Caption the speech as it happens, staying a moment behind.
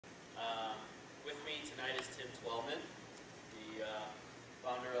me tonight is Tim Twellman, the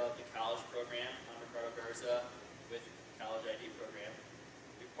founder of the college program. I'm Ricardo Garza with the College ID program.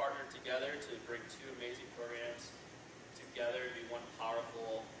 We partnered together to bring two amazing programs together to be one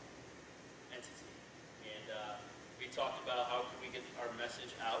powerful entity. And we talked about how can we get our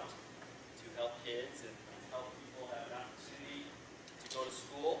message out to help kids and help people have an opportunity to go to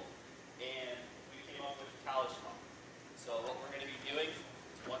school. And we came up with College Talk. So what we're going to be doing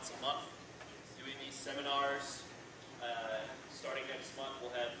is once a month, doing these seminars. Starting next month,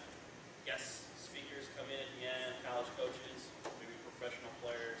 we'll have guest speakers come in at the end, college coaches, maybe professional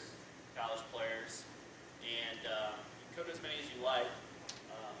players, college players, and you can come to as many as you like.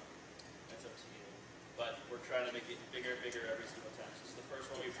 That's up to you. But we're trying to make it bigger and bigger every single time. So this is the first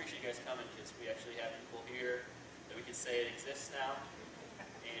one. We appreciate you guys coming because we actually have people here that we can say it exists now.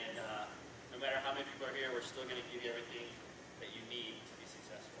 And no matter how many people are here, we're still going to give you everything that you need to be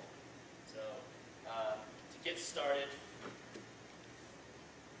successful. So to get started,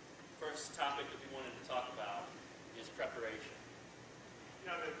 first topic that we wanted to talk about is preparation.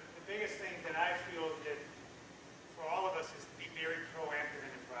 You know, the biggest thing that I feel that for all of us is to be very proactive in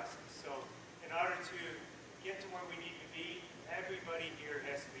the process. So in order to get to where we need to be, everybody here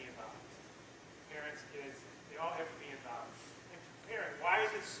has to be involved. Parents, kids, they all have to be involved. And preparing, why is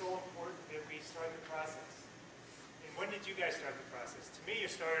it so important that we start the process? And when did you guys start the process? To me, you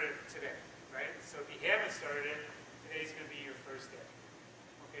started it today, right? So if you haven't started it, today's going to be your first day.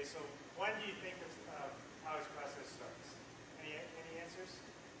 Okay, so when do you think the college process starts? Any answers?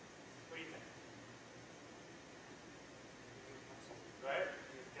 What do you think? Right?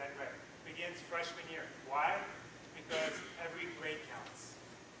 You're dead right. Begins freshman year. Why? Because every grade counts.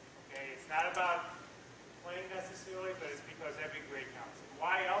 Okay, it's not about playing necessarily, but it's because every grade counts. And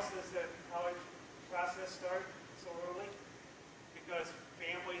why else does the college process start so early? Because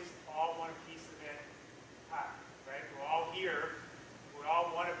families all want a piece of that pie, right? We're all here. We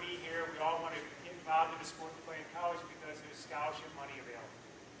all want to be here. We all want to get involved in the sport and play in college because there's scholarship money available.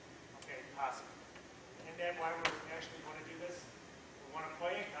 Okay, possible. And then why we actually want to do this? We want to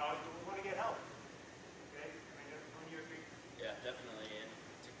play in college, but we want to get help. Okay? I mean, don't you agree? Yeah, definitely. And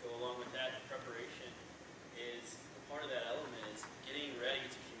to go along with that, preparation is part of that element is getting ready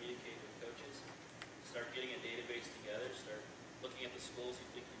to communicate with coaches. Start getting a database together. Start looking at the schools you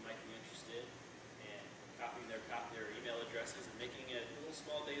think you might be interested in, and copying their email addresses and making a little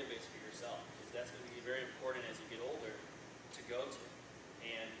small database for yourself, because that's going to be very important as you get older to go to.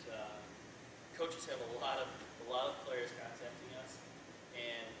 And coaches have a lot of players contacting us,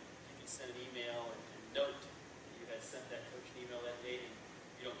 and you can send an email and note that you had sent that coach an email that day, and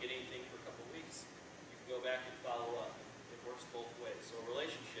you don't get anything for a couple of weeks. You can go back and follow up. It works both ways. So a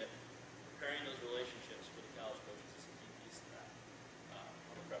relationship, preparing those relationships for the college coaches is a key piece of that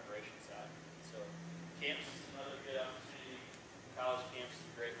on the preparation side. So camps is another good opportunity. College camps is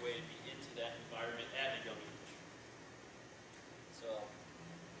a great way to be into that environment at a young age. So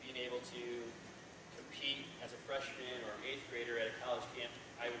being able to compete as a freshman or an 8th grader at a college camp,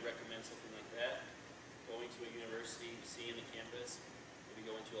 I would recommend something like that. Going to a university, seeing the campus, maybe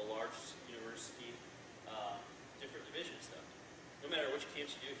going to a large university, different divisions though. No matter which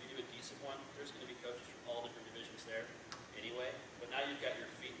camps you do, if you do a decent one, there's going to be coaches from all different divisions there anyway. But now you've got your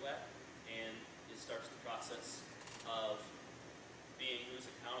feet wet, and it starts the process of being who's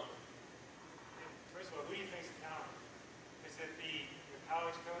accountable. First of all, who do you think is accountable? Is it your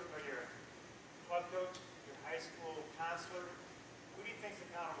college coach or your club coach, your high school counselor? Who do you think is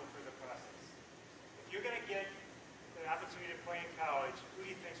accountable for the process? If you're going to get the opportunity to play in college, who do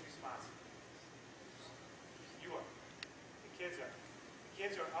you think is responsible? You are. The kids are. The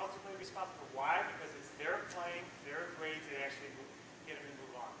kids are ultimately responsible. Why? Because it's their playing, their grades that actually get them to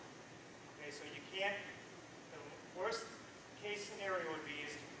move on. Okay, so you can't, the worst case scenario would be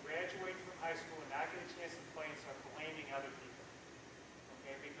is to graduate from high school and not get a chance to play and start blaming other people.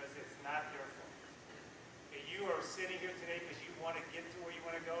 Okay, because it's not their fault. Okay, you are sitting here today because you want to get to where you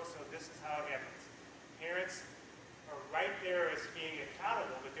want to go, so this is how it happens. Parents are right there as being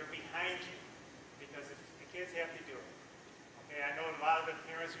accountable, but they're behind you because the kids have to do it. Okay, I know a lot of the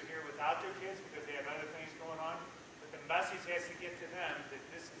parents are here without their kids because they have other things going on, but the message has to get to them that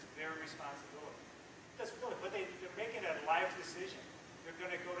this is their responsibility. Because really, but they're making a life decision. They're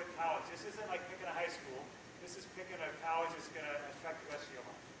going to go to college. This isn't like picking a high school. This is picking a college that's going to affect the rest of your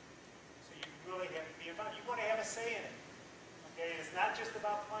life. So you really have to be involved. You want to have a say in it. Okay, it's not just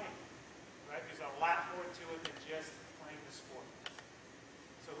about playing. Right? There's a lot more to it than just playing the sport.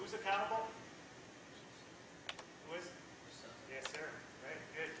 So who's accountable? Who is? Yes, sir. Right,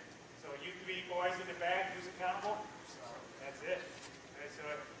 good. So you three boys in the back, who's accountable? That's it. Right, so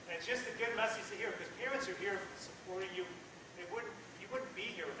it's just a good message to hear because here supporting you. You wouldn't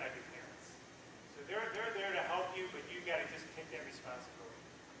be here without your parents. So they're there to help you, but you got to just take that responsibility.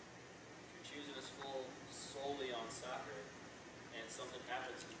 If you're choosing a school solely on soccer, and something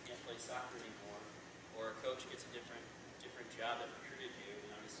happens and you can't play soccer anymore, or a coach gets a different job that recruited you,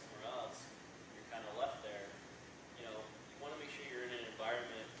 somewhere else, you're kind of left there. You want to make sure you're in an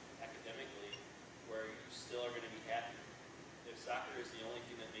environment academically where you still are going to be happy. If soccer is the only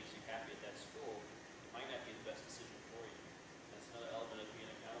thing that makes you happy at that school, it might not be the best decision for you. That's another element of being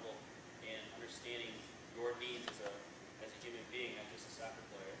accountable and understanding your needs as a human being, not just a soccer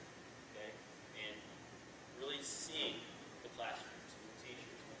player. Okay, and really seeing the classrooms, and the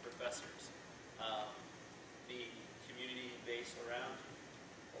teachers, and the professors, the community base around you.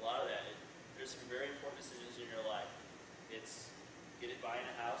 A lot of that. There's some very important decisions in your life. It's buying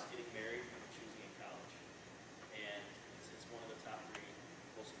a house, getting married, and choosing a college. And it's one of the top 3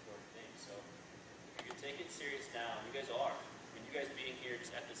 most important things. So if you can take it serious now, you guys are. I mean, you guys being here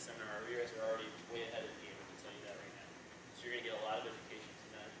just at this seminar, you guys are already way ahead of the game. I can tell you that right now. So you're going to get a lot of education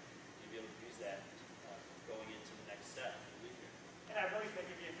tonight. You'll be able to use that going into the next step. And I really think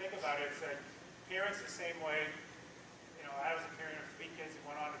if you think about it, it's parents the same way. I was a parent of 3 kids that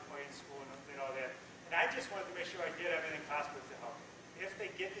went on to play in school and did all that. And I just wanted to make sure I did everything possible to help them. If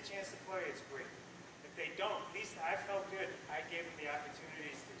they get the chance to play, it's great. If they don't, at least I felt good. I gave them the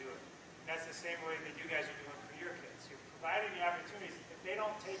opportunities to do it. And that's the same way that you guys are doing for your kids. You're providing the opportunities. If they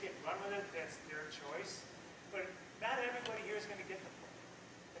don't take it, run with it, that's their choice. But not everybody here is going to get the play.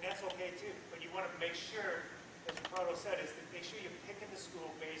 And that's okay too. But you want to make sure, as Ricardo said, is to make sure you're picking the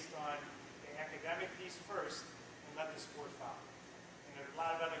school based on the academic piece first, and let the sport follow. And there's a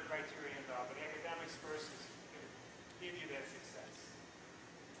lot of other criteria involved, but academics first is going to give you that success.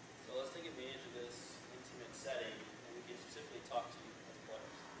 So let's take advantage of this intimate setting, and we can specifically talk to you as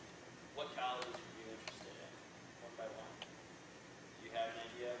players. What colleges are you interested in, one by one? Do you have an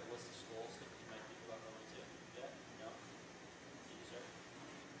idea of a list of schools that you might think about going to? Yeah? No? Did you, sir?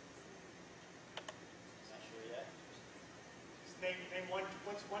 Not sure yet? Just name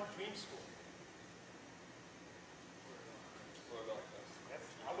what's one dream school? Florida Gulf Coast.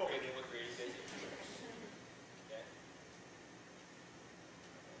 I'll go with you. What grade are you guys in? Okay.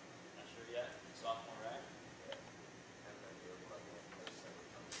 Not sure yet. Sophomore, right?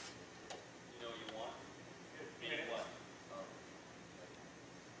 You know what you want? Meaning what?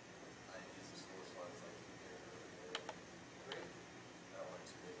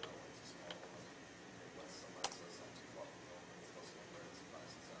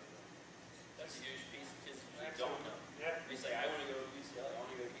 That's a huge piece of kids usually don't know. Yeah. They say, I want to go to UCLA, I want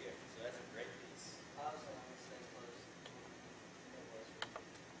to go here. So that's a great piece.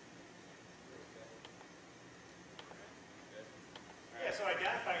 Good. Yeah, so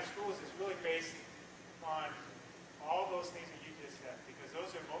identifying schools is really based on all those things that you just said, because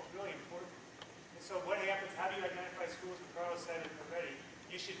those are both really important. And so what happens, how do you identify schools? Carlos said it already,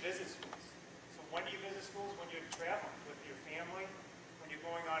 you should visit schools. So when do you visit schools? When you're traveling with your family, when you're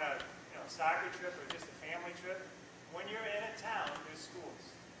going on a soccer trip or just a family trip. When you're in a town, there's schools.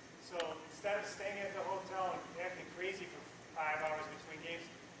 So instead of staying at the hotel and acting crazy for 5 hours between games,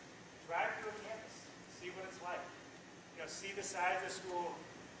 drive through a campus, see what it's like. See the size of the school,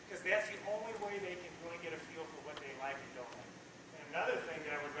 because that's the only way they can really get a feel for what they like and don't like. And another thing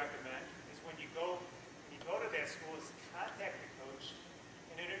that I would recommend is when you go to that school is contact the coach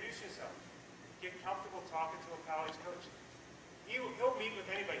and introduce yourself. Get comfortable talking to a college coach. He'll meet with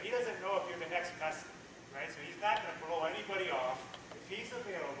anybody. He doesn't know if you're the next Messi, right? So he's not going to blow anybody off. If he's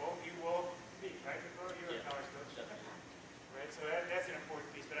available, he will speak, right? You're a college coach. Definitely. Right? So that's an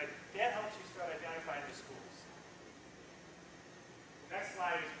important piece. But that helps you start identifying the schools. The next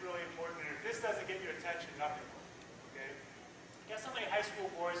slide is really important. And if this doesn't get your attention, nothing will. Okay? Guess how many high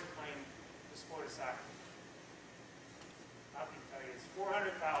school boys are playing the sport of soccer? I can tell you, it's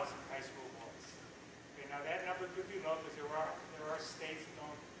 400,000 high school boys. Okay, now that number could be low because there are states that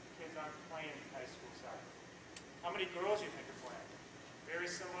kids aren't playing high school soccer. How many girls do you think are playing? Very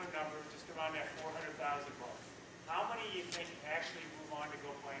similar number, just around that 400,000 mark. How many do you think actually move on to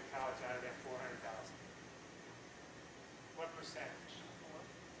go play in college out of that 400,000? What percentage?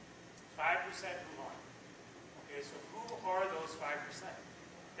 5% move on. Okay, so who are those 5%?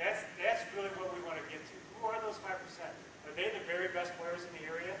 That's really what we want to get to. Who are those 5%? Are they the very best players in the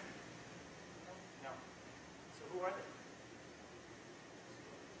area? No. So who are they?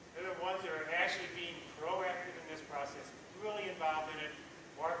 They're the ones that are actually being proactive in this process, really involved in it,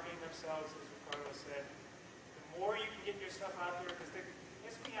 marketing themselves, as Ricardo said. The more you can get your stuff out there, because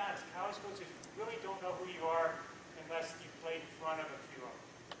let's be honest, college coaches really don't know who you are unless you played in front of a few of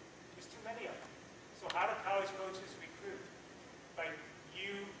them. There's too many of them. So how do coaches recruit? By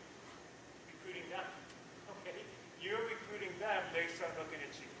you recruiting them. Okay? You're recruiting them, they start looking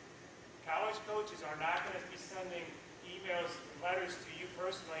at you. College coaches are not going to be sending emails and letters to you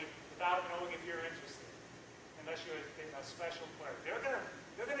personally without knowing if you're interested, unless you're a special player. They're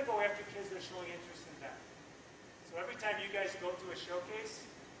going to go after kids that are showing interest in them. So every time you guys go to a showcase,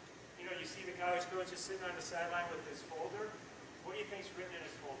 you know, you see the college coaches sitting on the sideline with this folder. What do you think's written in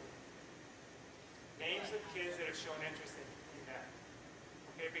his folder? Names of kids that have shown interest in them.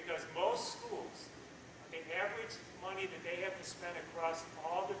 Okay, because most schools, the average money that they have to spend across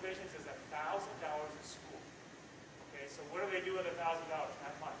all divisions is $1,000 a school. Okay, so what do they do with $1,000?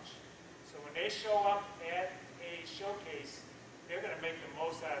 Not much. So when they show up at a showcase, they're going to make the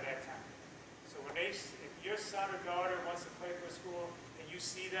most out of that time. So if your son or daughter wants to play for a school and you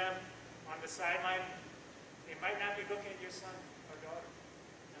see them on the sideline, they might not be looking at your son or daughter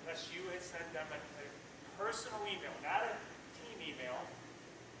unless you had sent them a personal email, not a team email.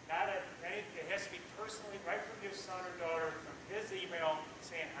 It has to be personally, right from your son or daughter, from his email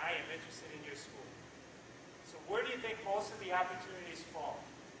saying, I am interested in your school. So where do you think most of the opportunities fall?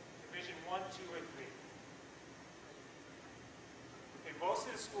 Division 1, 2, or 3? Okay, most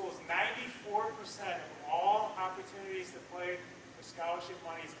of the schools, 94% of all opportunities to play for scholarship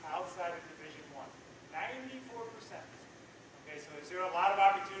money is outside of Division 1. 94%. Okay, so is there a lot of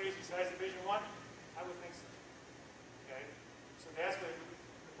opportunities besides Division 1? I would think so. Okay, so that's what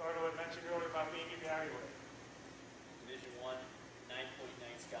Ricardo had mentioned earlier about being evaluated. Division 1,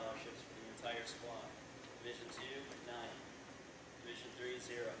 9.9 scholarships for the entire squad. Division 2, 9. Division 3,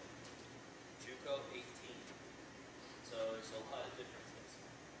 0. JUCO, 18. So there's a lot of differences.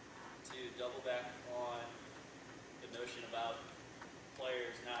 To double back on the notion about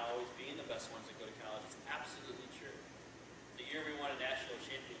players not always being the best ones that go to college, it's absolutely true. The year we won a national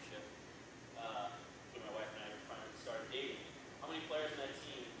championship, when my wife and I were finally started dating, how many players in that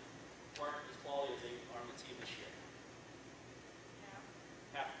team weren't as quality as they are on the team this year?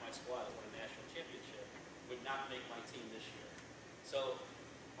 Half of my squad that won a national championship would not make my team this year. So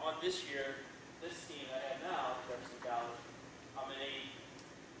on this year, this team I have now, Jefferson College, how many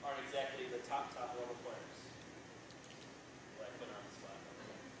aren't exactly the top level players? But I put her on the spot.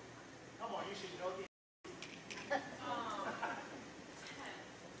 Come on, you should know the.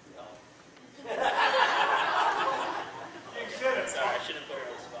 No. You should have. Sorry, I shouldn't put her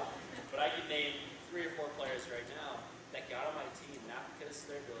on the spot. But I could name 3 or 4 players right now that got on my team, not because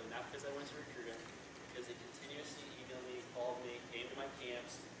of their ability, not because I went to recruit them, because they continuously emailed me, called me, came to my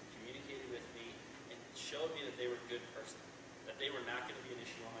camps, communicated with me, and showed me that they were a good person, that they were not going to be an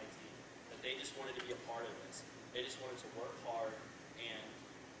issue on my team, that they just wanted to be a part of this. They just wanted to work hard, and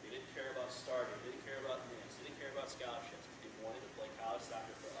they didn't care about starting, they didn't care about names, they didn't care about scholarships, but they wanted to play college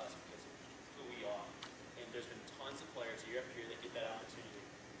soccer for us because of who we are. And there's been tons of players year after year that get that opportunity.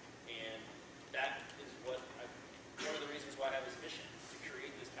 And that is one of the reasons why I have this mission, to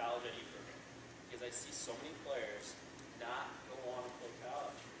create this college ID program. Because I see so many players not go on and play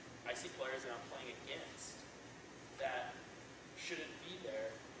college. I see players that I'm playing against that shouldn't be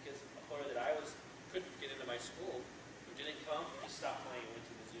there because a player that I couldn't get into my school, who didn't come, he stopped playing and went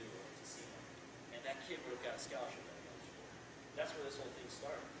to Mizzou or went to SEMA. And that kid would have got a scholarship at another school. That's where this whole thing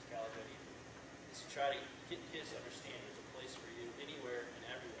started, this college ID program. Is to try to get kids to understand there's a place for you anywhere and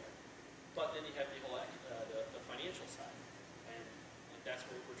everywhere. But then you have the whole the financial side. And that's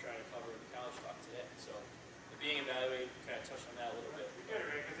what we're trying to cover in the college talk today. So the being evaluated, kind of touched on that a little bit. Good,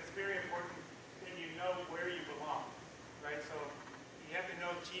 right? Because it's very important that you know where you belong, right? So you have to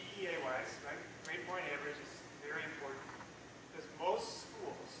know GPA-wise, right? Grade point average is very important. Because most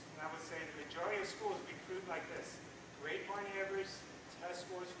schools, and I would say the majority of schools recruit like this. Grade point average, test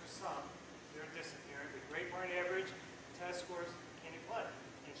scores for some, they're disappearing. But grade point average, test scores, can you play?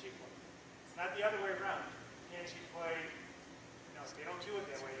 Can she play? It's not the other way around. Can she play? No, they don't do it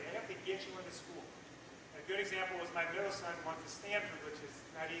that way. They have to get you into school. A good example was my middle son went to Stanford, which is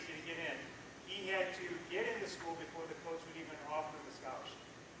not easy to get in. He had to get into school before the coach would even offer him the scholarship.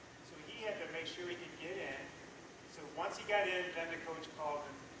 So he had to make sure he could get in. So once he got in, then the coach called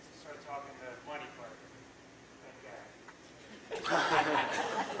and started talking the money part. Thank God.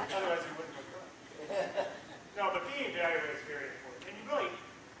 Otherwise he wouldn't have gone. No, but being evaluated is very important. And you really,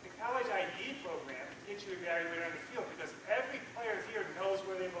 the college ID program gets you evaluated on the field because every player here knows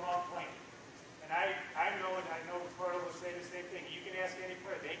where they belong playing. And I know, and I know Ricardo will say the same thing. You can ask any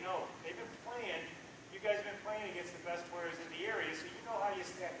player. They know. They've been playing. You guys have been playing against the best players in the area, so you know how you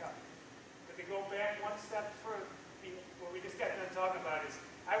stack up. But to go back one step further, what we just got done talking about is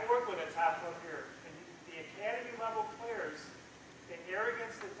I work with a top club here. And the academy level players, the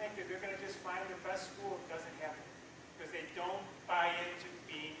arrogance to think that they're going to just find the best school doesn't happen. don't buy into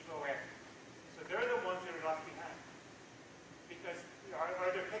being proactive. So they're the ones that are left behind. Because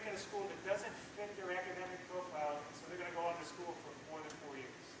or they're picking a school that doesn't fit their academic profile, so they're going to go on to school for more than 4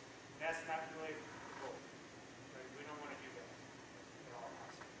 years. That's not really the goal. Right? We don't want to do that at all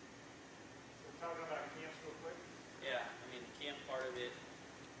possible. So talking about camps real quick. Yeah, I mean, the camp part of it,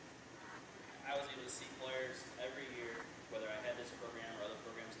 I was able to see players every year, whether I had this program or other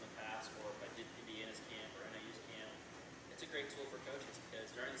programs in the past, or if I did Indiana's camp or NIU's camp. It's a great tool for coaches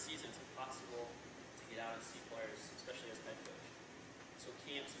because during the season it's impossible to get out and see players, especially as a head coach. So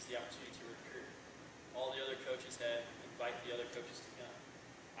camps is the opportunity to recruit. All the other coaches have invite the other coaches to come.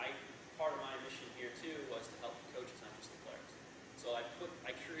 Part of my mission here too was to help the coaches, not just the players. So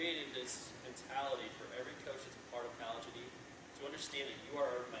I created this mentality for every coach that's a part of College AD to understand that you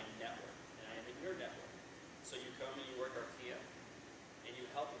are my network and I am in your network. So you come and you work our camp and you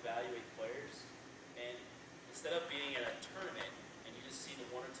help evaluate players, and instead of being at a tournament and you just see the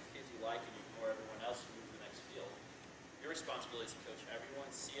 1 or 2 kids you like and you ignore everyone else and move to the next field, your responsibility is to coach everyone,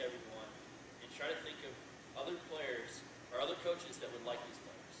 see everyone, and try to think of other players or other coaches that would like these players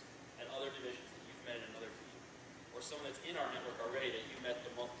and other divisions that you've met in another team, or someone that's in our network already that you met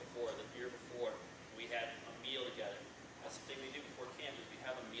the month before, the year before, and we had a meal together. That's the thing we do before camp is we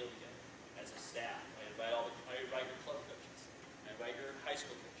have a meal together as a staff. I invite your club coaches, I invite your high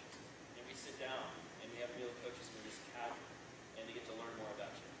school coaches, and we sit down and we have a meal of coaches and we're just casual, and they get to learn more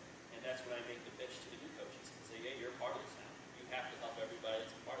about you. And that's when I make the pitch to the new coaches and say, hey, you're a part of this now. You have to help everybody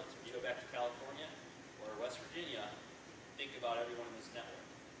that's a part of this. When you go back to California or West Virginia, think about everyone in this network.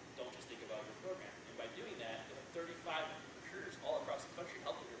 Don't just think about your program. And by doing that, you have 35 recruiters all across the country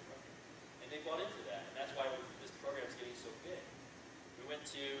helping your program. And they bought into that. And that's why this program is getting so big. We went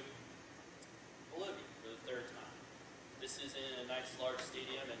to Bolivia for the 3rd time. This is in a nice large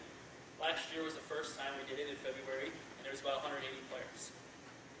stadium. And last year was the first time we did it in February. And there was about 180 players.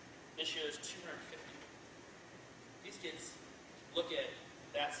 This year there's 250. These kids look at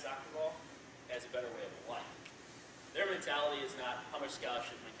that soccer ball as a better way of life. Their mentality is not how much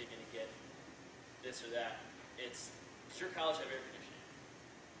scholarship my kid going to get, this or that. It's, does your college have air conditioning?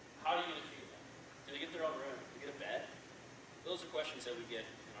 How are you going to feed them? Do they get their own room? Do they get a bed? Those are questions that we get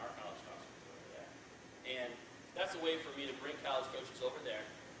in our college talks over there. And that's a way for me to bring college coaches over there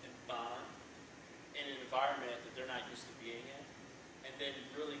and bond in an environment that they're not used to being in, and then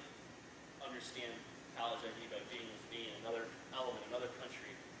really understand College AD by being with me in another element, another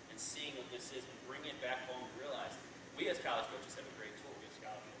country, and seeing what this is and bring it back home and realize we as college coaches have a great tool. We have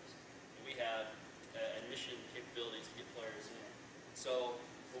scholarships. And we have admission capabilities to get players in. So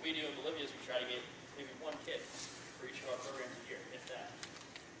what we do in Bolivia is we try to get maybe 1 kid for each of our programs a year, if that.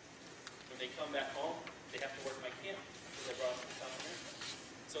 When they come back home, they have to work my camp because I brought them to South America.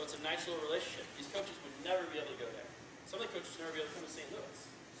 So it's a nice little relationship. These coaches would never be able to go there. Some of the coaches would never be able to come to St. Louis.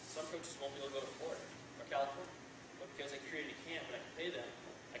 Some coaches won't be able to go to Florida or California. But because I created a camp and I can pay them,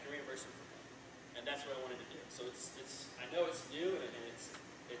 I can reimburse them for that. And that's what I wanted to do. So it's I know it's new and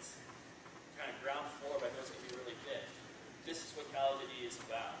it's kind of ground floor, but I know it's going to be really big. This is what College AD is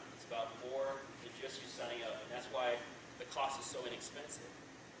about. It's about more than just you signing up. And that's why the cost is so inexpensive.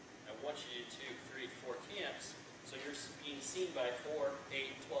 I want you to do 2, 3, 4 camps, so you're being seen by 4,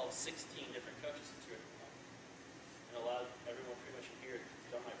 8, 12, 16 different coaches in 2 different months. And a lot of everyone pretty much in here has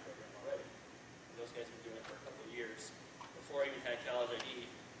done my program already. And those guys have been doing it for a couple of years. Before I even had College AD,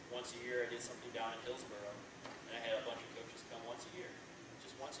 once a year I did something down in Hillsborough, and I had a bunch of coaches come once a year.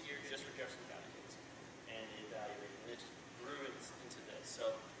 Just once a year, just for Jefferson County kids. And evaluate. And it just grew into this.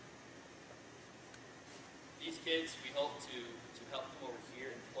 So these kids, we hope to help them over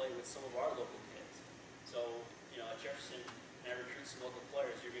here and play with some of our local kids. So, at Jefferson, and I recruit some local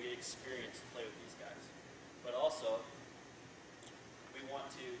players, you're going to get experience to play with these guys. But also, we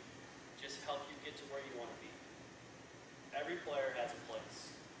want to just help you get to where you want to be. Every player has a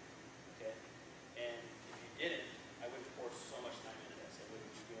place, okay? And if you didn't, I wouldn't pour so much time into this. I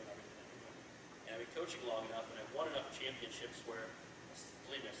wouldn't be doing everything I'm doing. And I've been coaching long enough, and I've won enough championships where,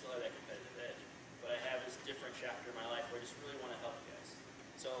 believe me, I still have that competitive edge. But I have this different chapter in my life where I just really want to help you guys.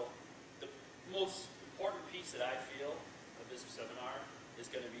 So the most important piece that I feel of this seminar is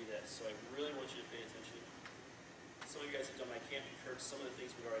going to be this. So I really want you to pay attention. Some of you guys have done my camp. You've heard some of the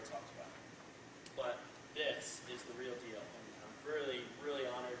things we've already talked about. But this is the real deal. And I'm really, really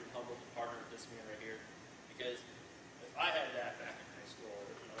honored and humbled to partner with this man right here. Because if I had that back in high school,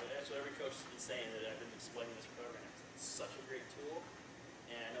 that's what every coach has been saying that I've been explaining this program. It's such a great tool.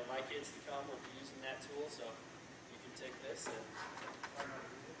 And I know my kids to come will be using that tool, so you can take this and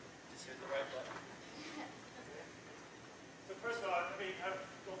just hit the right button. So first of all, let me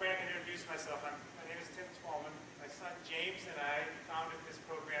go back and introduce myself. My name is Tim Twallman. I son James and I founded this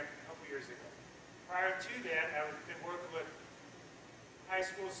program a couple years ago. Prior to that, I've been working with high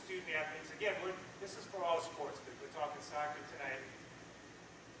school student athletes. Again, this is for all sports, but we're talking soccer tonight.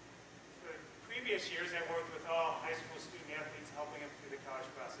 For previous years, I worked with all high school student athletes, helping them through the college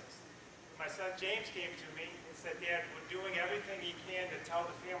process. My son James came to me and said, Dad, we're doing everything he can to tell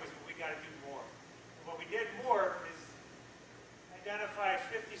the families, but we got to do more. And what we did more is identified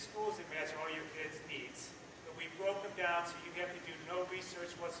 50 schools that match all your kids' needs. But we broke them down so you have to do no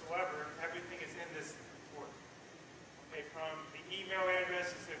research whatsoever. Everything is in this report. Okay, from the email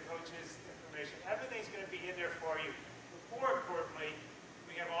addresses, the coaches' information, everything's going to be in there for you. But more importantly,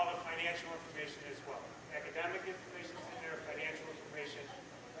 we have all the financial information as well. Academic information is in there, financial information,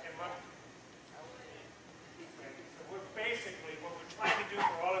 and so we're basically, what we're trying to do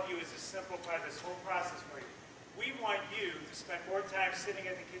for all of you is to simplify this whole process for you. We want you to spend more time sitting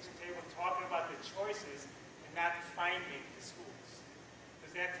at the kitchen table talking about the choices and not finding the schools,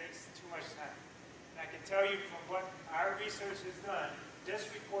 because that takes too much time. And I can tell you from what our research has done,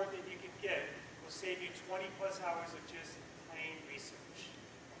 this report that you can get will save you 20 plus hours of just plain research.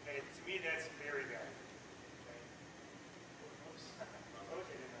 Okay, to me that's very valuable. Okay. Oops.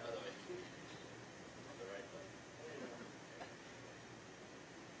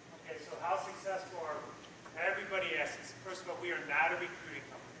 Okay, so how successful are we? Everybody asks us. First of all, we are not a recruiting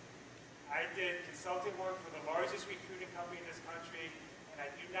company. I did consulting work for the largest recruiting company in this country, and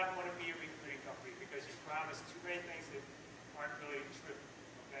I do not want to be a recruiting company because you promise too many things that aren't really true.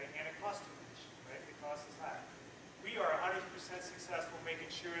 Okay? And it costs too much. Right? The cost is high. We are 100% successful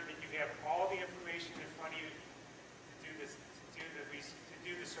making sure that you have all the information in front of you to do this, to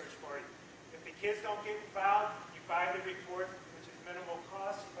do the search for you. If the kids don't get involved, you buy the report, which is minimal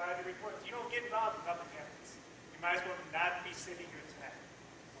cost. You buy the report. If you don't get involved, nothing happens. You might as well not be sitting here tonight.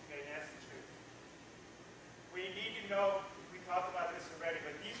 Okay, that's the truth. What you need to know, we talked about this already,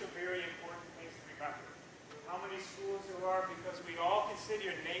 but these are very important things to remember. How many schools there are, because we all consider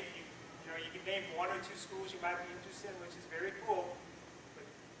your name. You can name one or two schools you might be interested in, which is very cool. But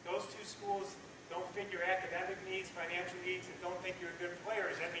those two schools don't fit your academic needs, financial needs, and don't think you're a good player.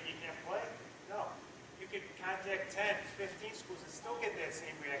 Does that mean you can't play? No. You could contact 10, 15 schools and still get that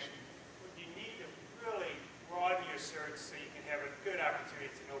same reaction. But you need to really broaden your search so you can have a good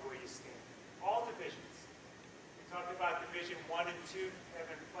opportunity to know where you stand. All divisions. We talked about Division 1 and 2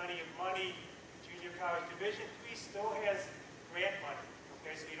 having plenty of money. Junior college. Division 3 still has grant money.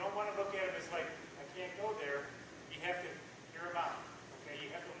 Okay, so you don't want to look at it as like, I can't go there. You have to hear them out. Okay,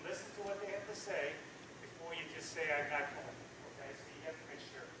 you have to listen to what they have to say before you just say, I'm not going. Okay, so you have to make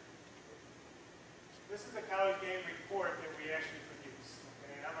sure. This is the college game report that we actually produce.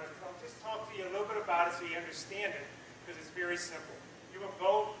 Okay, and I'm going to just talk to you a little bit about it so you understand it, because it's very simple. You will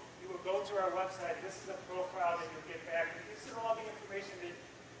go to our website. This is a profile that you'll get back. This is all the information that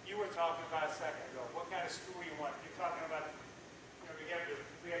you were talking about a second ago. What kind of school you want. You're talking about,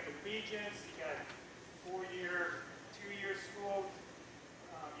 we have the regions. You got 4-year, 2-year schools.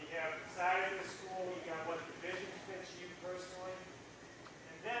 You have the size of the school. You got what division fits you personally.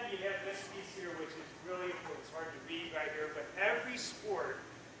 And then you have this piece here, which is really important. It's hard to read right here, but every sport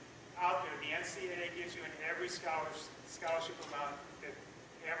out there, the NCAA gives you in every scholarship amount that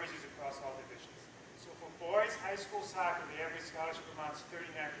averages across all divisions. So for boys, high school soccer, the average scholarship amount is 39%.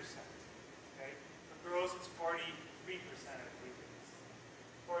 Okay? For girls, it's 43%, I believe it is.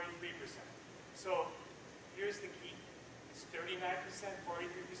 43%. So here's the key. It's 39%,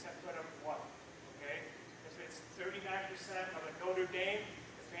 43%, put up what? Okay? If it's 39% of a Notre Dame,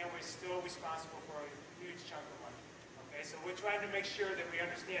 the family is still responsible for a huge chunk of money. Okay? So we're trying to make sure that we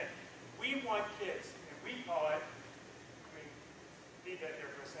understand. We want kids, and we call it, leave that there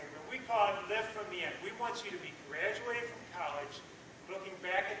for a second, but we call it live from the end. We want you to be graduated from college, looking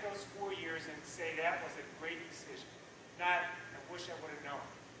back at those 4 years and say that was a great decision. Not, I wish I would have known.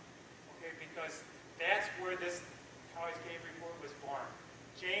 Okay, because that's where this college game report was born.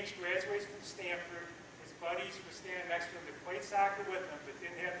 James graduates from Stanford. His buddies were standing next to him that played soccer with him but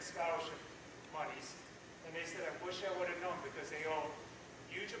didn't have the scholarship monies. And they said, I wish I would have known, because they owe a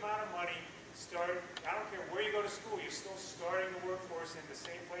huge amount of money. I don't care where you go to school, you're still starting the workforce in the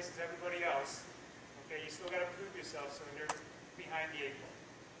same place as everybody else. Okay, you still got to prove yourself, so they're behind the 8 ball.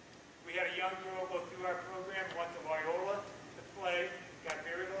 We had a young girl go through our program, went to Loyola to play, got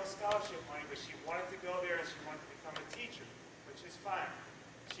very little scholarship money, but she wanted to go there and she wanted to become a teacher, which is fine.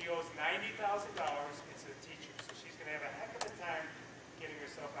 She owes $90,000 as a teacher, so she's going to have a heck of a time getting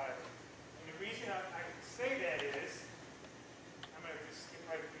herself out of it. And the reason I say that is, I'm going to just skip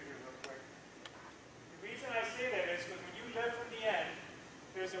right through here real quick. The reason I say that is because when you live from the end,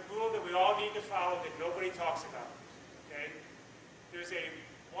 there's a rule that we all need to follow that nobody talks about. okay? There's a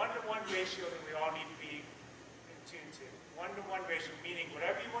 1-to-1 ratio that we all need to be in tune to. 1-to-1 ratio, meaning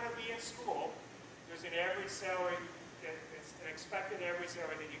whatever you want to be in school, there's an average salary, it's an expected average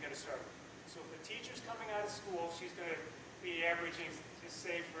salary that you're going to start with. So if the teacher's coming out of school, she's going to be averaging, just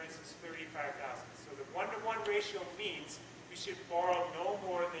say for instance, $35,000. So the 1-to-1 ratio means you should borrow no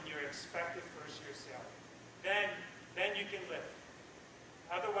more than your expected first year salary. Then you can live.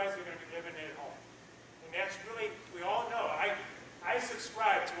 Otherwise, you're going to be living at home. And that's really, we all know, I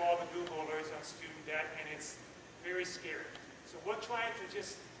subscribe to all the Google alerts on student debt, and it's very scary. So we're trying to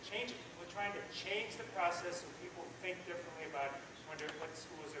just change it. We're trying to change the process so people think differently about what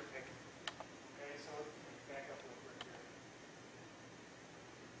schools are picking. Okay, so back up a little bit here.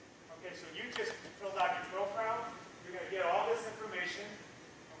 Okay, so you just filled out your profile. You're going to get all this information,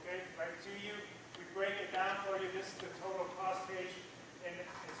 okay, right to you. We break it down for you. This is the total cost page. And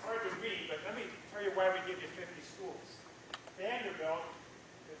it's hard to read, but let me tell you why we give you 50 schools. Vanderbilt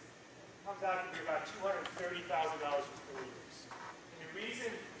comes out to be about $230,000 for 4 years. And the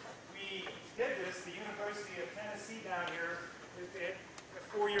reason we did this, the University of Tennessee down here, the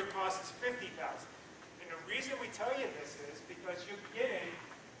 4-year cost is $50,000. And the reason we tell you this is because you're getting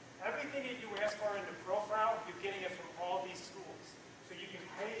everything that you ask for in the profile, you're getting it from all these schools. So you can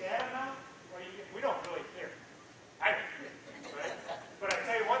pay that amount, or you can, we don't really care. I don't care, right? But I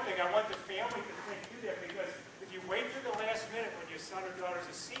tell you one thing, I want the family to think through that, because if you wait till the last minute when your son or daughter's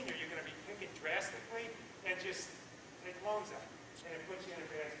a senior, you're going to be picking drastically and just take loans out, and it puts you in a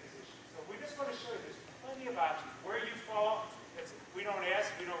bad position. So we just want to show you there's plenty of options. Where you fall, we don't ask,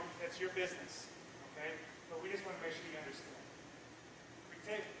 that's your business, okay? But we just want to make sure you understand.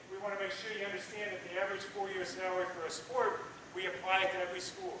 We want to make sure you understand that the average 4-year salary for a sport, we apply it to every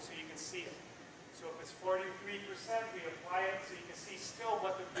school so you can see it. So if it's 43%, we apply it so you can see still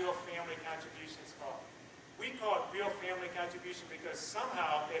what the real family contribution is called. We call it real family contribution because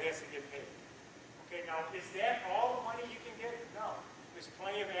somehow it has to get paid. Okay, now is that all the money you can get? No. There's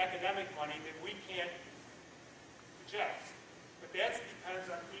plenty of academic money that we can't project. But that depends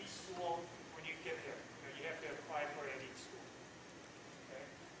on each school when you get there. You have to apply for it at each school. Okay.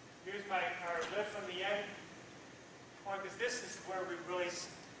 Here's our lift from the end point, because this is where this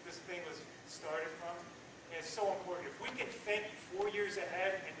thing was started from. And it's so important. If we can think 4 years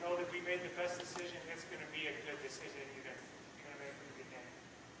ahead and know that we made the best decision, it's going to be a good decision you're going to make from the beginning.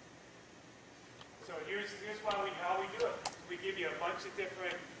 So here's how we do it. We give you a bunch of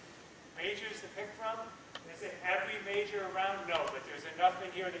different majors to pick from. Is it every major around? No, but there's enough in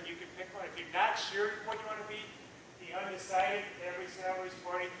here that you can pick from. If you're not sure what you want to be, the undecided, average salary is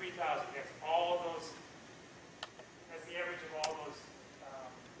 $43,000. That's all those. That's the average of all those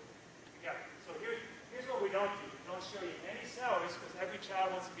together. So here's what we don't do. We don't show you any salaries because every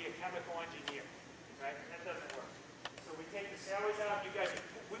child wants to be a chemical engineer, right? That doesn't work. So we take the salaries out. You guys,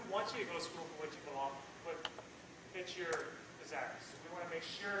 we want you to go to school for what you belong, but fits your desires. So we want to make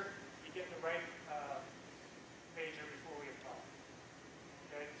sure you get the right major before we apply.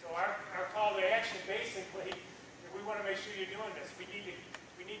 Okay. So our call to action basically, we want to make sure you're doing this. We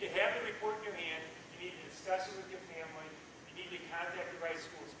need to have the report in your hand. You need to discuss it with your family. You need to contact the right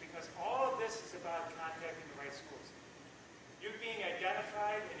schools, because all of this is about contacting the right schools. You're being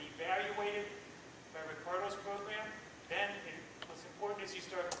identified and evaluated by Ricardo's program. Then what's important is you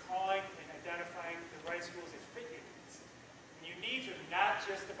start calling and identifying the right schools that fit your needs. And your needs are not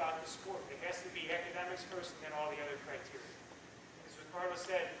just about the sport. It has to be academics first and then all the other criteria. As Ricardo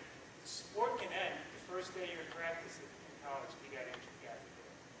said, the sport can end the first day you're in practice in college if you got injured.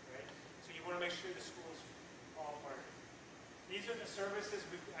 Right? So you want to make sure the schools fall apart. These are the services.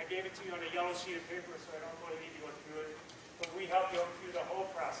 I gave it to you on a yellow sheet of paper, so I don't really need to go through it. But we help you through the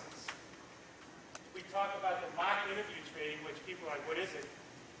whole process. We talk about the mock interview training, which people are like, what is it?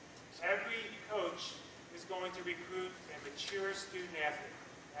 Every coach is going to recruit a mature student athlete.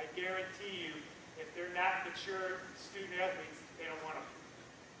 I guarantee you, if they're not mature student athletes, they don't want them.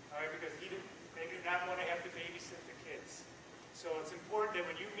 All right, because they do not want to have to babysit the kids. So it's important that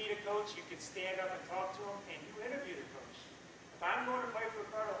when you meet a coach, you can stand up and talk to them, and you interview the coach. If I'm going to play for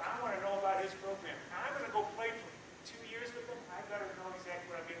Ricardo, I want to know about his program. I'm going to go play for 2 years with him. I've got to know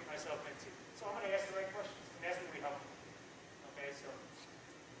exactly what I'm getting myself into. So I'm going to ask the right questions, and that's what we help them. Okay, so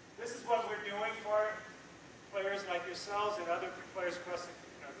this is what we're doing for players like yourselves and other players across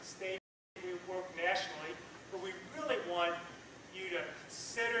the state. We work nationally, but we really want you to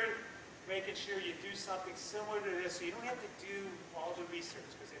consider making sure you do something similar to this so you don't have to do all the research,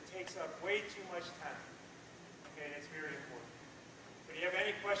 because it takes up way too much time. Okay, and it's very important. If you have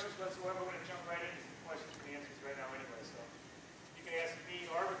any questions whatsoever, we're going to jump right into some questions and answers right now anyway. So you can ask me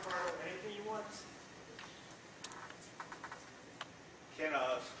or Ricardo anything you want.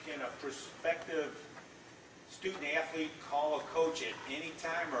 can a prospective student athlete call a coach at any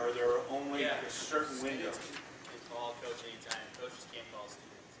time, or are there only Yeah. certain windows? Students can call a coach anytime. Coaches can't call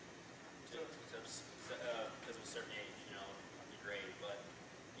students because of a certain age, you know, the grade. But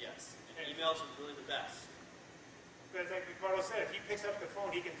yes, and emails are really the best. But like Ricardo said, if he picks up the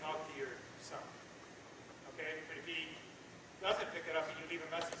phone, he can talk to your son. Okay? But if he doesn't pick it up and you leave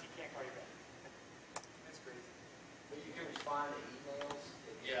a message, he can't call you back. That's crazy. But you can respond to emails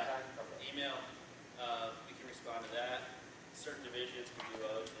at any Yeah. time? Okay. Email, we can respond to that. Certain divisions can do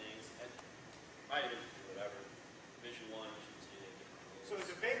other things. And my division can do whatever. Division 1, Division 2, they have different rules. So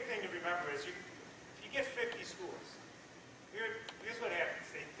the big thing to remember is if you get 50 schools, here's what happens.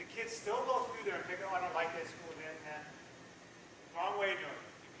 The kids still go through there and pick, oh, I don't like that school, then. Wrong way of doing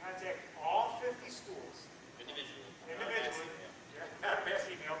it. You contact all 50 schools Individually. individually. Not a mass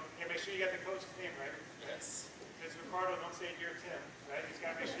email. You make sure you got the coach's name right. Yes. Because Ricardo, don't say you're Tim, right? You just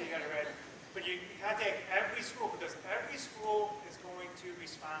got to make sure you got it right. But you contact every school because every school is going to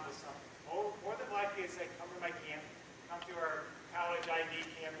respond with something. More than likely, it's like, come to my camp, come to our college ID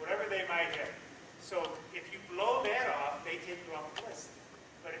camp, whatever they might have. So if you blow that off, they take you off the list.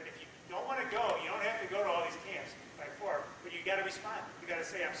 But if you don't want to go, you don't have to go to all these camps by far, but you got to respond. You got to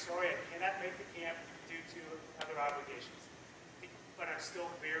say, I'm sorry, I cannot make the camp due to other obligations. But I'm still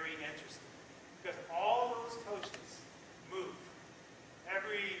very interested. Because all those coaches move.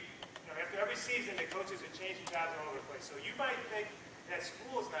 After every season, the coaches are changing jobs all over the place. So you might think that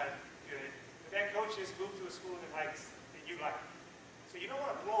school's not good, but that coach just moved to a school that you like. So you don't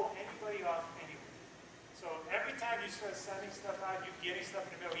want to blow anybody off anywhere. So every time you start sending stuff out, you're getting stuff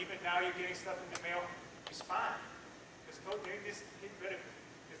in the mail. Even now, you're getting stuff in the mail. Respond. Because they just get rid of it.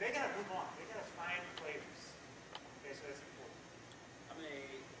 Because they got to move on. They got to find players. Okay, so that's important. How many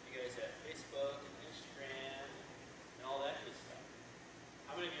of you guys have Facebook and Instagram and all that good stuff?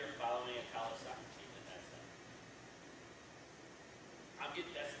 How many of you are following a college soccer team that has that?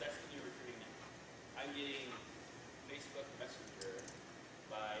 That's the new recruiting now. I'm getting Facebook Messenger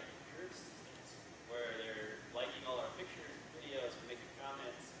by your assistants where they're liking all our pictures, videos, making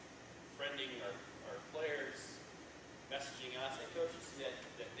comments, friending our players, messaging us, hey coach, you see that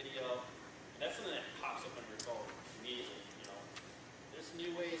video? And that's something that pops up on your phone immediately, you know. There's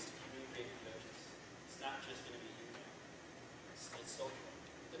new ways to communicate with coaches. It's not just going to be email. It's social.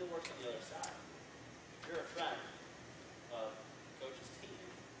 Then it works on the other side. If you're a friend of the coach's team,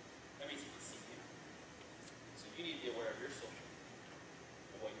 that means he can see you. So you need to be aware of your social,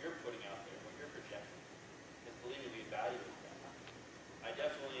 and what you're putting out there, what you're projecting. Because believe me, we evaluate that. I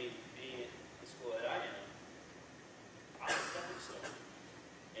definitely, being at the school that I am, I'm a stepping stone.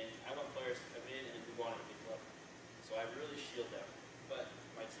 And I want players to come in and move on at a big level. So I really shield them. But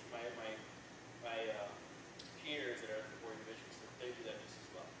my peers that are in the 4 divisions, they do that just as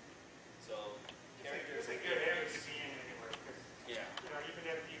well. So It's a good habit to be in anywhere. Because, yeah. even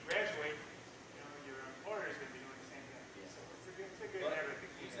if you graduate, your employer is going to be doing the same thing. Yeah. So it's a good But habit to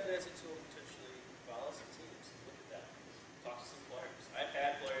keep. use that as a tool to potentially follow some teams. Look at that. Talk to some players. I've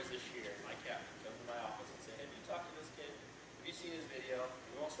had players this year, my captain, come to my office and say, hey, have you talked to this kid? Have you seen his video?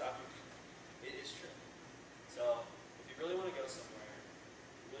 We won't stop him. It is true. So if you really want to go somewhere,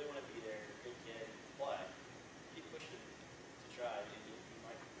 you really want to be there, you're a good kid, play, keep pushing to try, and you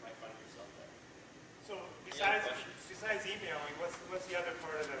might find yourself there. So Any other besides emailing, what's the other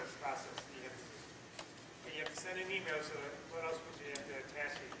part of the process that you have to do? And you have to send an email, so what else would you have to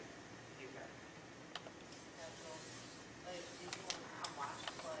attach to the email? Like, do you want to come watch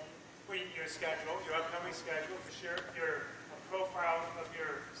play? Well, your schedule, your upcoming schedule, for sure. A profile of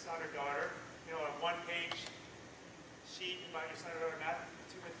your son or daughter, a one-page sheet about your son or daughter, not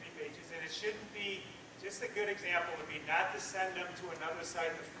 2 or 3 pages. And it shouldn't be, just a good example would be not to send them to another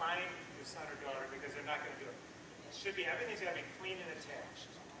site to find your son or daughter because they're not going to do it. It should be, everything's got to be clean and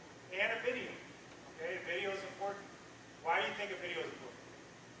attached. And a video. Okay, a video is important. Why do you think a video is important?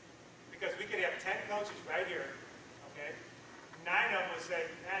 Because we could have 10 coaches right here, okay? 9 of them would say,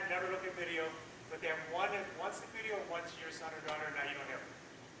 nah, never look at video, but they have one that wants the video, wants your son or daughter, now you don't have it.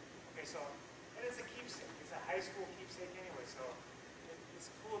 Okay, so, and it's a keepsake. It's a high school keepsake anyway, so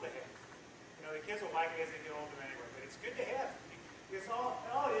it's cool to have. The kids will like it as they get older anyway, but it's good to have. Because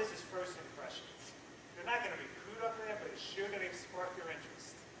all it is first impressions. They're not going to recruit up for that, but it's sure going to spark your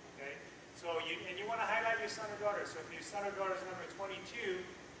interest, okay? So, you want to highlight your son or daughter. So if your son or daughter is number 22,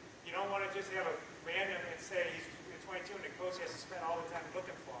 you don't want to just have a random and say he's 22 and the coach has to spend all the time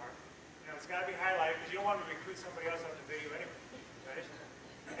looking for him. It's got to be highlighted because you don't want to recruit somebody else off the video anyway, right?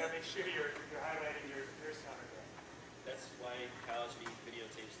 You got to make sure you're highlighting your son or daughter. That's why college needs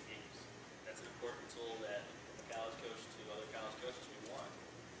videotapes the games. That's an important tool that a college coach to other college coaches we want.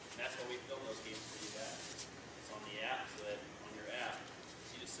 why we film those games for you guys. It's on the app, so that on your app,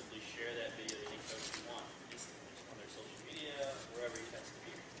 you just simply share that video to any coach you want instantly on their social media, wherever it has to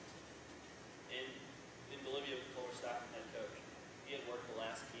be. And in Bolivia, Kohler Stockton head coach, he had worked the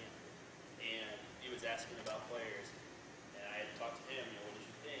last camp, and he was asking about players, and I had talked to him, what did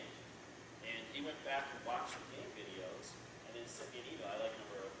you think? And he went back and watched the game videos, and then sent me an email. I like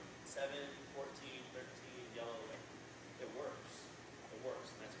number 7, 14, 13, yellow. It works. It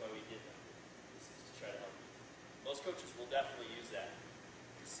works, and that's why we did that. This is to try to help you. Most coaches will definitely use that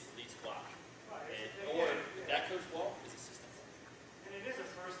to see, at least watch. Or that coach Walt is a system. And it is a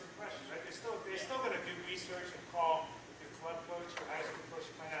first impression, right? They're still going to do research and call the club coach or high school coach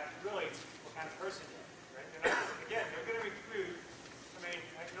to find out really what kind of person you are, right? They're going to recruit. I mean,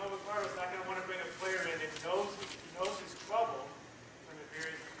 I know Ricardo's not going to want to bring a player in that knows his trouble from the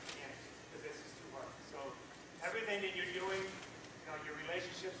very beginning, because this is too hard. So everything that you're doing, your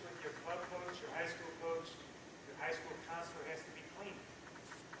relationships with your club coach, your high school coach, your high school counselor has to be clean.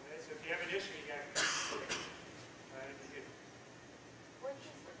 Okay? So if you have an issue, you got to What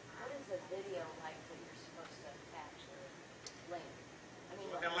is the video like that you're supposed to attach or link? I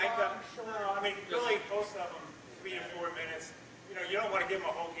mean, the like length long, of, short? no, I mean, really, most of them, 3 to 4 minutes. You don't want to give them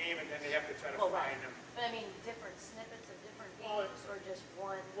a whole game and then they have to try to Well, find right. them. But I mean, different snippets of different Well, games or just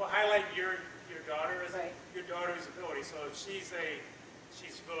one? Well, highlight your daughter's Right. your daughter's ability. So if she's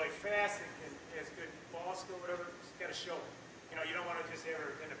really fast and has good ball skill, whatever, she's got to show it. You don't want to just have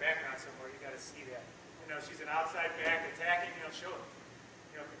her in the background somewhere. You got to see that. She's an outside back attacking. Show it.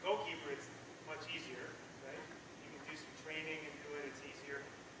 For the goalkeeper, it's much easier, right? You can do some training and do it. It's easier.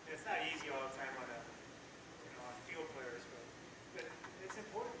 And it's not easy all the time on on field players, but it's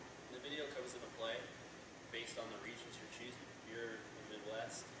important. The video comes into play based on the regions you're choosing. If you're in the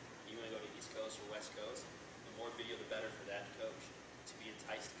Midwest, you want to go to East Coast or West Coast, the more video, the better for that coach to be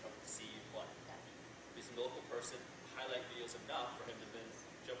enticed to come and see you play. If he's a local person, highlight videos enough for him to then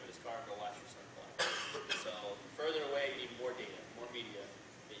jump in his car and go watch your son play. So further away, you need more data, more media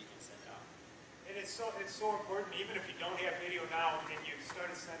that you can send out. And it's so important, even if you don't have video now and you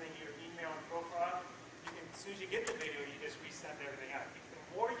started sending your email and profile, you can, as soon as you get the video, you just resend everything out.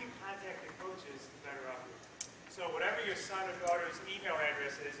 The more you contact the coaches, the better off you are. So whatever your son or daughter's email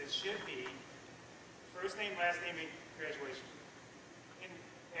address is, it should be first name, last name, and graduation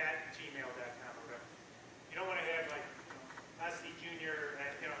at gmail.com or whatever. You don't want to have like Messi Jr.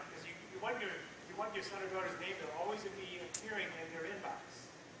 Because you want your son or daughter's name to always be appearing in their inbox.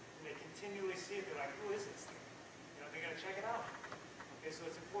 And they continually see it, they're like, who is this thing? They're going to check it out. Okay, so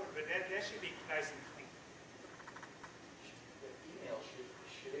it's important, but that should be nice and clean. The email,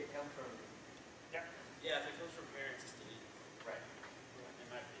 should it come from? Yep. Yeah, if it comes from parents, it's deleted. Right. In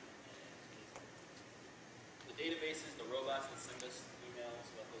my opinion. The databases, the robots that send us emails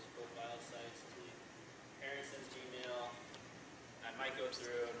about those profile sites, parents sends email. I might go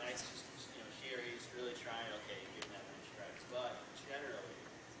through a nice, she or he's really trying, okay, give them that many stripes. But generally,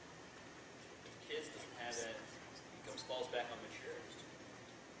 if kids doesn't have that, it falls back on maturity. If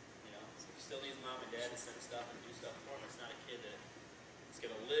he still needs mom and dad to send stuff and do stuff for him, it's not a kid that's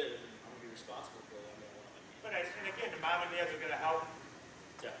going to live and I'm going to be responsible for them. But and again, the mom and dads are going to help,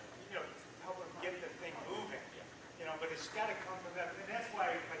 Definitely. help them get the thing moving. Yeah. But it's got to come from them. And that's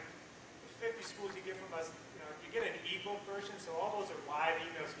why, like, the 50 schools you get from us, you get an ebook version, so all those are live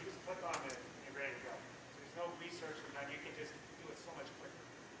emails. You just click on it and you're ready to go. So there's no research done. You can just do it so much quicker.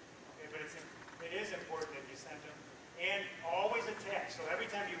 Okay, but it is important that you send them. And always attach. So every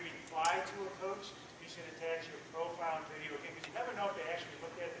time you reply to a coach, you should attach your profile and video again, because you never know if they actually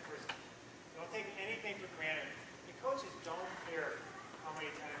looked at it the first time. Don't take anything for granted. The coaches don't care how many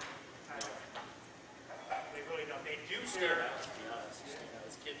times. They really don't. They do Stand care. out, to be honest.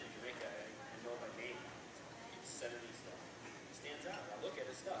 This kid from Jamaica, I know my name. He's sending me stuff. He stands out. I look at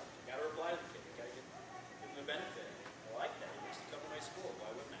his stuff. I gotta reply to the kid. I gotta give him the benefit. I like that. He wants to come to my school.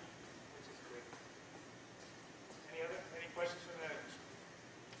 Why wouldn't I? Which is great. Any questions from the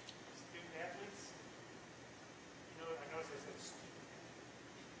student athletes? I noticed I said student.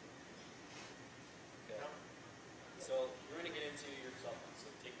 Okay. No? So we're going to get into your cell phones. So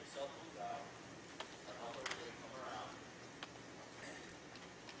take your cell phones out. Our helpers are going to come around.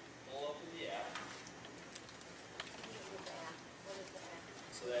 Pull open the app What is the app?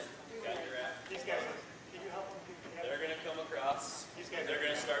 so that you got your app. These guys, can you help them? They're going to come across. These guys They're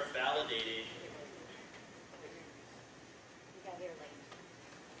going to start validating. You got here late.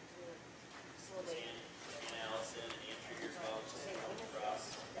 Slow And down. Allison, Andrew, your college, and come across.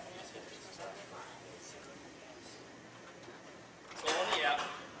 Just hit this stuff. So on the app,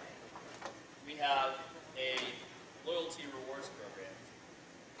 we have a loyalty rewards program.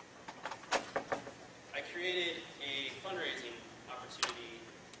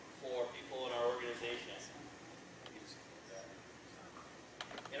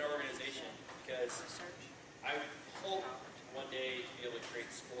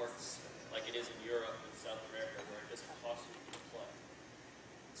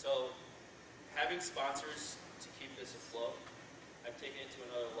 having sponsors to keep this afloat, I've taken it to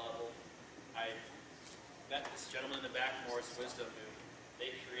another level. I've met this gentleman in the back, Morris Wisdom, who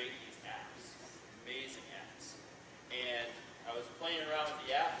they create these apps, amazing apps. And I was playing around with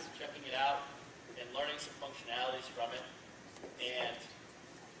the app and checking it out and learning some functionalities from it. And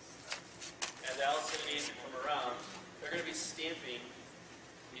as Allison and Andrew come around, they're going to be stamping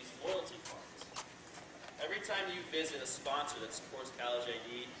these loyalty cards. Every time you visit a sponsor that supports College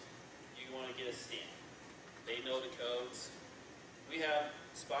ID, you want to get a stamp. They know the codes. We have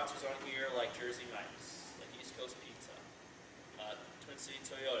sponsors on here like Jersey Mike's, like East Coast Pizza, Twin City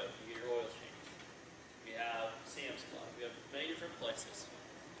Toyota, you get your oil change. We have Sam's Club. We have many different places.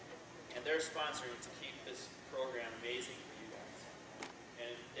 And they're sponsoring to keep this program amazing for you guys.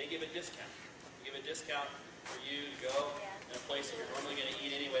 And they give a discount. They give a discount for you to go in a place that you're normally going to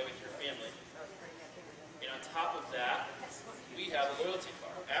eat anyway with your family. And on top of that, we have a loyalty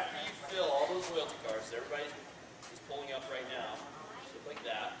card. After you fill all those loyalty cards, everybody is pulling up right now, just like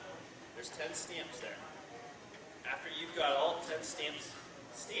that. There's 10 stamps there. After you've got all 10 stamps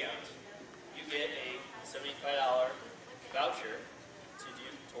stamped, you get a $75 voucher to do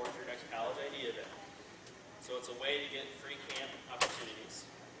towards your next College ID event. So it's a way to get free camp opportunities.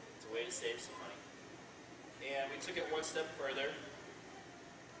 It's a way to save some money. And we took it one step further.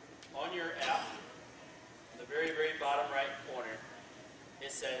 On your app, in the very, very bottom right corner,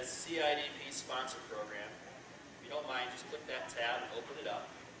 it says CIDP Sponsor Program. If you don't mind, just click that tab and open it up.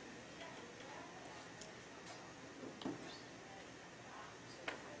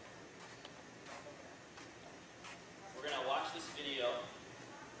 We're going to watch this video.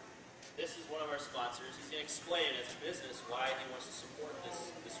 This is one of our sponsors. He's going to explain as a business why he wants to support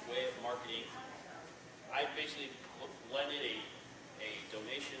this way of marketing. I basically blended a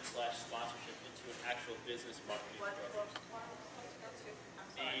donation / sponsorship into an actual business marketing program.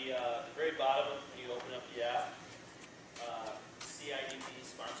 The very bottom, when you open up the app, CIDP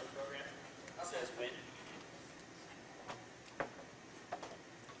Sponsor Program, it says WIN.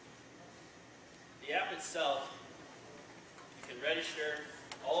 The app itself, you can register.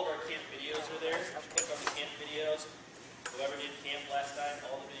 All of our camp videos are there. Click on the camp videos. Whoever did camp last time,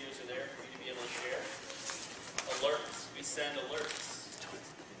 all the videos are there for you to be able to share. Alerts. We send alerts.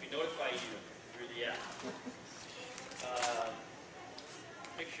 We notify you through the app.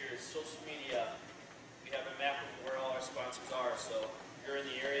 Pictures, social media. We have a map of where all our sponsors are. So if you're in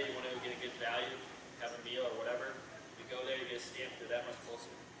the area, you want to get a good value, have a meal or whatever, you go there, you get a stamp, they're that much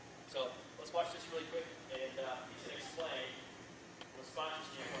closer. So let's watch this really quick, and he's going to explain the sponsors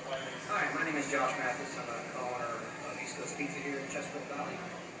standpoint. Hi, my name is Josh Mathis. I'm a co-owner of East Coast Pizza here in Chesapeake Valley.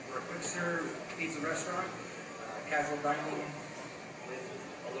 We're a quick serve pizza restaurant, casual dining with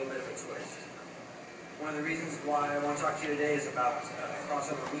a little bit of a twist. One of the reasons why I want to talk to you today is about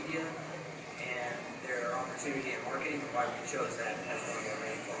crossover media and their opportunity in marketing, and why we chose that as one of our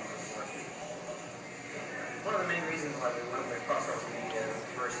main forms of marketing. One of the main reasons why we went with crossover media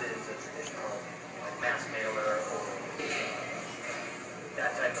versus a traditional mass mailer or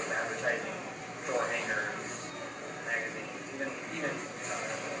that type of advertising, door hangers, magazines, even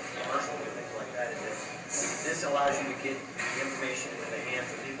commercials and things like that, is this allows you to get the information in the hands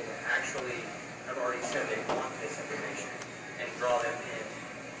of people that actually have already said they want this information and draw them in.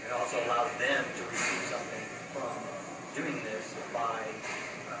 It also allows them to receive something from doing this by,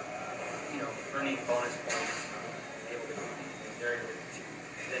 earning bonus points, they're able to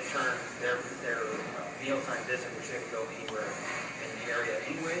then turn their mealtime visit, which they would go anywhere in the area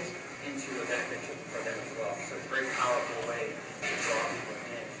anyways, into a benefit for them as well. So it's a very powerful way to draw people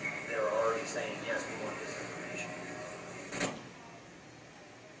in. They're already saying, yes, we want this information.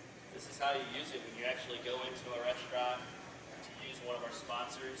 This is how you use it when you actually go into a restaurant to use one of our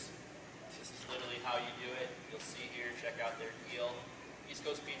sponsors. This is literally how you do it. You'll see here, check out their deal. East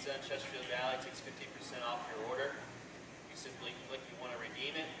Coast Pizza in Chesterfield Valley takes 15% off your order. You simply click you want to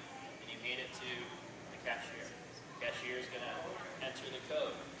redeem it, and you hand it to the cashier. The cashier is going to enter the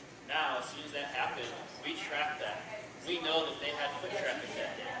code. Now, as soon as that happens, we track that. We know that they had foot traffic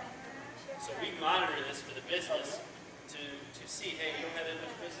that day. So we monitor this for the business to see, hey, you don't have that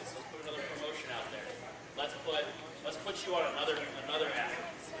much business, let's put another promotion out there. Let's put you on another app,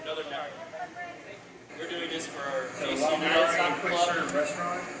 another network. We're doing this for our So JC while we United are a Soccer quick Club. serve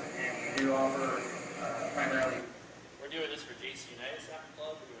restaurant, and we do offer primarily. We're doing this for JC United Soccer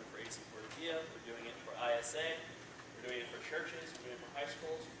Club. We're doing it for AC Portavia. We're doing it for ISA. We're doing it for churches. We're doing it for high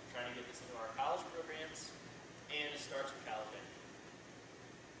schools. We're trying to get this into our college programs, and it starts with College ID.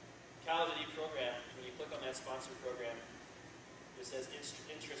 College ID program. When you click on that sponsor program, it says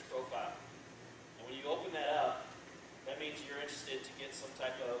interest profile, and when you open that up, that means you're interested to get some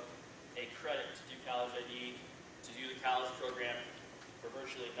type of a credit to do College ID, to do the college program for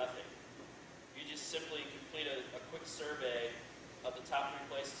virtually nothing. You just simply complete a quick survey of the top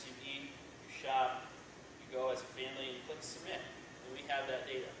 3 places you eat, you shop, you go as a family, and you click submit, and we have that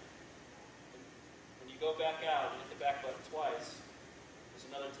data. When you go back out, you hit the back button twice, there's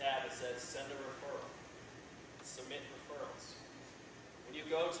another tab that says send a referral, submit referrals. When you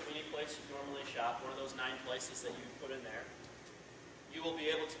go to any place you normally shop, one of those 9 places that you put in there, you will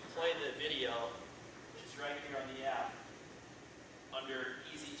be able to play the video, which is right here on the app, under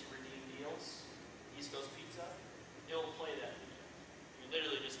easy to redeem deals, East Coast Pizza. It will play that video. You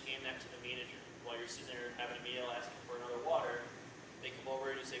literally just hand that to the manager while you're sitting there having a meal, asking for another water. They come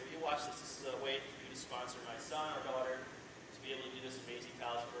over and you say, will you watch this? This is a way for you to sponsor my son or daughter to be able to do this amazing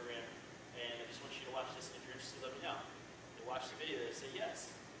college program. And I just want you to watch this. If you're interested, let me know. They watch the video, they say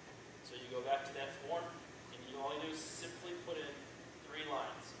yes. So you go back to that form, and you all you do is simply put in 3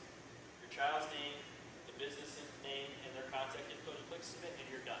 lines. Your child's name, the business name, and their contact info. You click submit, and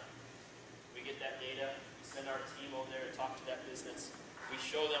you're done. We get that data. We send our team over there to talk to that business. We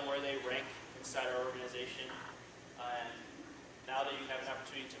show them where they rank inside our organization. And now that you have an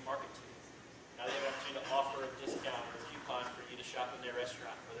opportunity to market to them, now they have an opportunity to offer a discount or a coupon for you to shop in their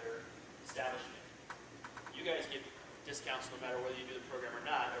restaurant or their establishment. You guys get discounts no matter whether you do the program or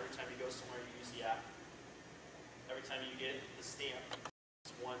not. Every time you go somewhere, you use the app. Every time you get the stamp,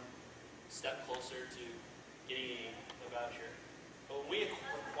 it's one step closer to getting a voucher. But when we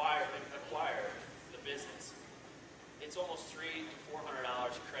acquire the business, it's almost $300 to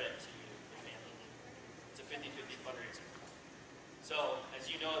 $400 credit to you, the family. It's a 50-50 fundraiser. So, as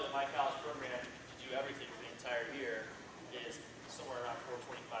you know, that my college program to do everything for the entire year is somewhere around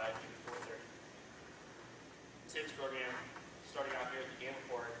 $425 to $430. Tim's program, starting out here at the Game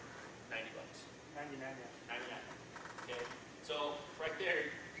Report, $90. 99, yeah. 99. Okay, so right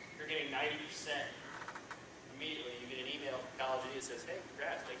there, you're getting 90%. Immediately, you get an email from College E that says, "Hey,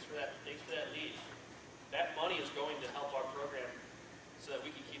 congrats! Thanks for that lead." That money is going to help our program so that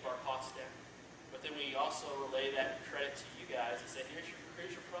we can keep our costs down. But then we also relay that credit to you guys and say, "Here's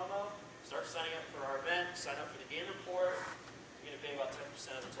your promo. Start signing up for our event. Sign up for the Game Report. You're going to pay about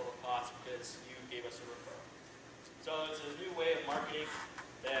 10% of the total cost because you gave us a referral." So it's a new way of marketing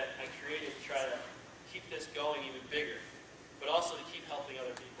that I created to try to keep this going even bigger, but also to keep helping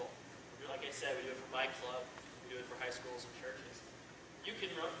other people. Like I said, we do it for my club, we do it for high schools and churches. You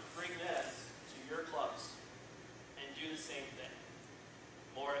can bring this to your clubs and do the same thing.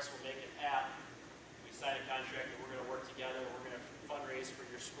 Morris will make an app. We sign a contract that we're going to work together, we're going to fundraise for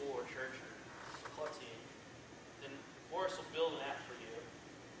your school or church or club team. Then Morris will build an app for you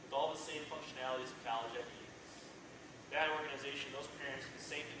with all the same functionalities of College ID. That organization, those parents, do the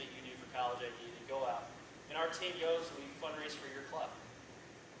same thing that you do for College ID. They go out, and our team goes and we fundraise for your club.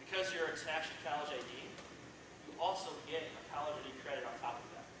 Because you're attached to College ID, you also get a College ID credit on top of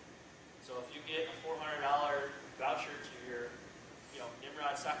that. So if you get a $400 voucher to your,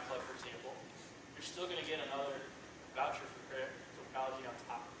 Nimrod Soccer Club, for example, you're still going to get another voucher for credit from College ID on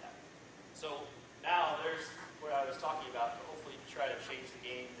top of that. So now there's what I was talking about, to hopefully try to change the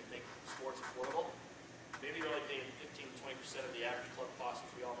game and make sports affordable. Maybe you're only paying 15 to 20% of the average club cost,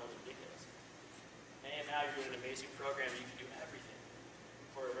 which we all know is ridiculous. And now you're doing an amazing program, you can do everything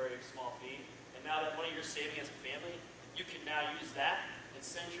for a very small fee. And now that money you're saving as a family, you can now use that and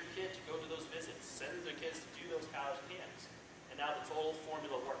send your kid to go to those visits, send the kids to do those college camps. And now the total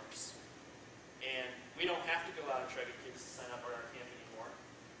formula works. And we don't have to go out and try to get kids to sign up at our camp anymore,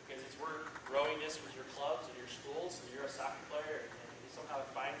 because as we're growing this with your clubs and your schools, and you're a soccer player and somehow it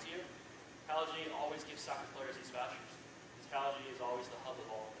finds you, College E always gives soccer players these vouchers, because College E is always the hub of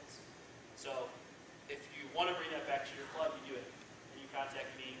all of this. So if you want to bring that back to your club, you do it.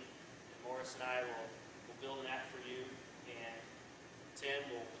 Contact me, and Morris and I will build an app for you, and Tim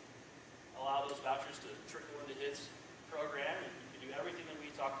will allow those vouchers to trickle into his program, and you can do everything that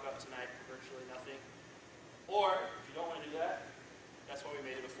we talked about tonight for virtually nothing. Or, if you don't want to do that, that's why we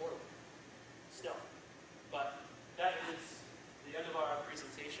made it affordable. Still. But that is the end of our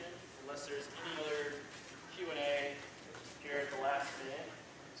presentation, unless there's any other Q&A here at the last minute.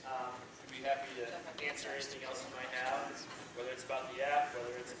 We'd be happy to answer anything else you might have, whether it's about the app,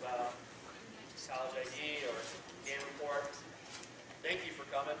 whether it's about College ID or Game Report. Thank you for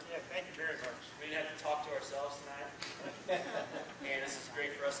coming. Yeah, thank you very much. We didn't have to talk to ourselves tonight. And this is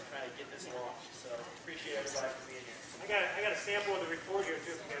great for us to kind of get this launched. So appreciate everybody for being here. I got a sample of the report here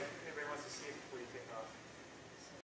too, because everybody wants to see it before you take off.